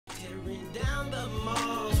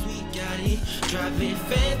Driving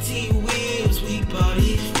fancy wheels, we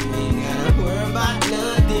party. You ain't gotta worry about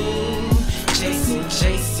nothing.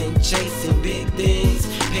 Chasing big things.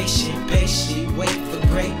 Patient, wait for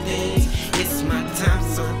great things. It's my time,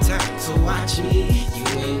 so time to watch me. You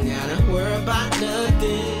ain't gotta worry about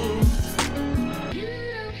nothing. You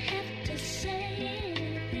don't have to say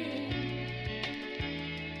anything.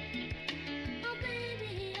 Oh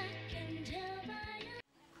baby, I can tell by your...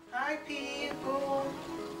 Hi people.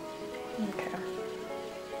 Okay.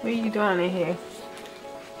 What are you doing in here?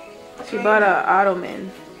 She bought an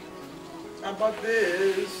ottoman. I bought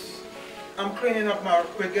this. I'm cleaning up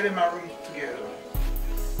we're getting my room together.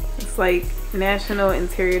 It's like National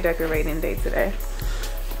Interior Decorating Day today.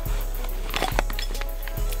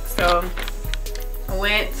 So I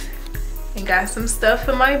went and got some stuff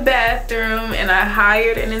for my bathroom and I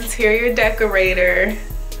hired an interior decorator.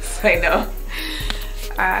 So I know.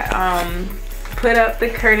 I put up the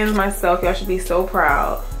curtains myself. Y'all should be so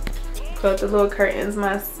proud. Put up the little curtains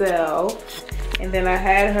myself. And then I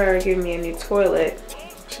had her give me a new toilet.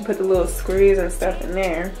 She put the little screws and stuff in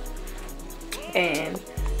there. And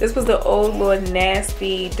this was the old little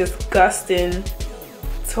nasty, disgusting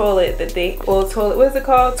toilet that they, what is it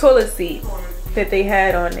called? Toilet seat that they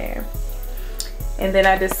had on there. And then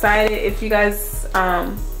I decided, if you guys,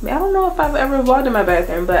 I don't know if I've ever vlogged in my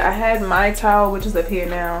bathroom, but I had my towel, which is up here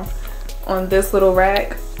now, on this little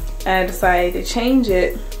rack. And I decided to change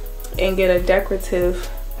it and get a decorative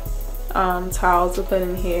towel to put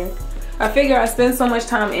in here. I figure I spend so much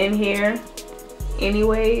time in here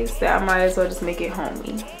anyways that I might as well just make it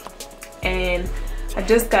homey. And I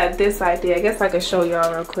just got this idea. I guess I could show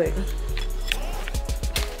y'all real quick.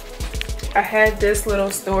 I had this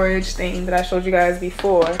little storage thing that I showed you guys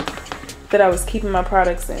before that I was keeping my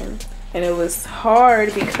products in, and it was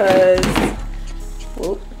hard because,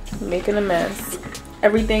 whoop, making a mess.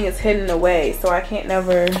 Everything is hidden away, so I can't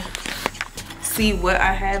never see what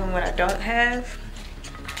I have and what I don't have.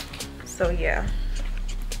 So yeah,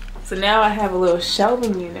 so now I have a little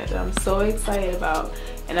shelving unit that I'm so excited about,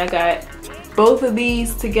 and I got both of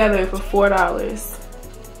these together for $4.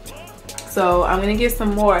 So I'm gonna get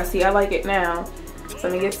some more. See, I like it now, so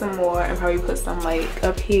I'm gonna get some more and probably put some like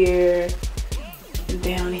up here and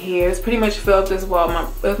down here. It's pretty much filled up this wall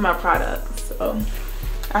with my products, so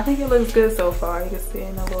I think it looks good so far. You can see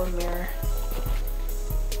in a little mirror.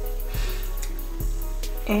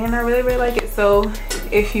 And I really like it. So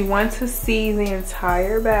if you want to see the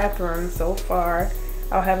entire bathroom so far,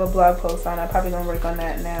 I'll have a blog post on it. I'm probably gonna work on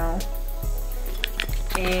that now.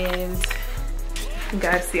 And you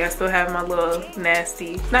guys see I still have my little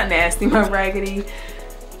my raggedy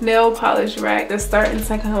nail polish rack that's starting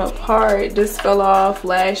to come apart. This fell off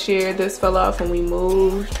last year. This fell off when we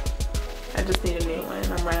moved. I just need a new one.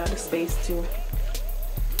 I'm running out of space too.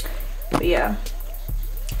 But yeah.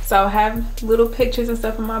 So I'll have little pictures and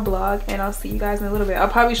stuff on my blog, and I'll see you guys in a little bit. I'll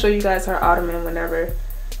probably show you guys her ottoman whenever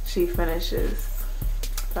she finishes.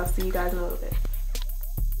 So I'll see you guys in a little bit.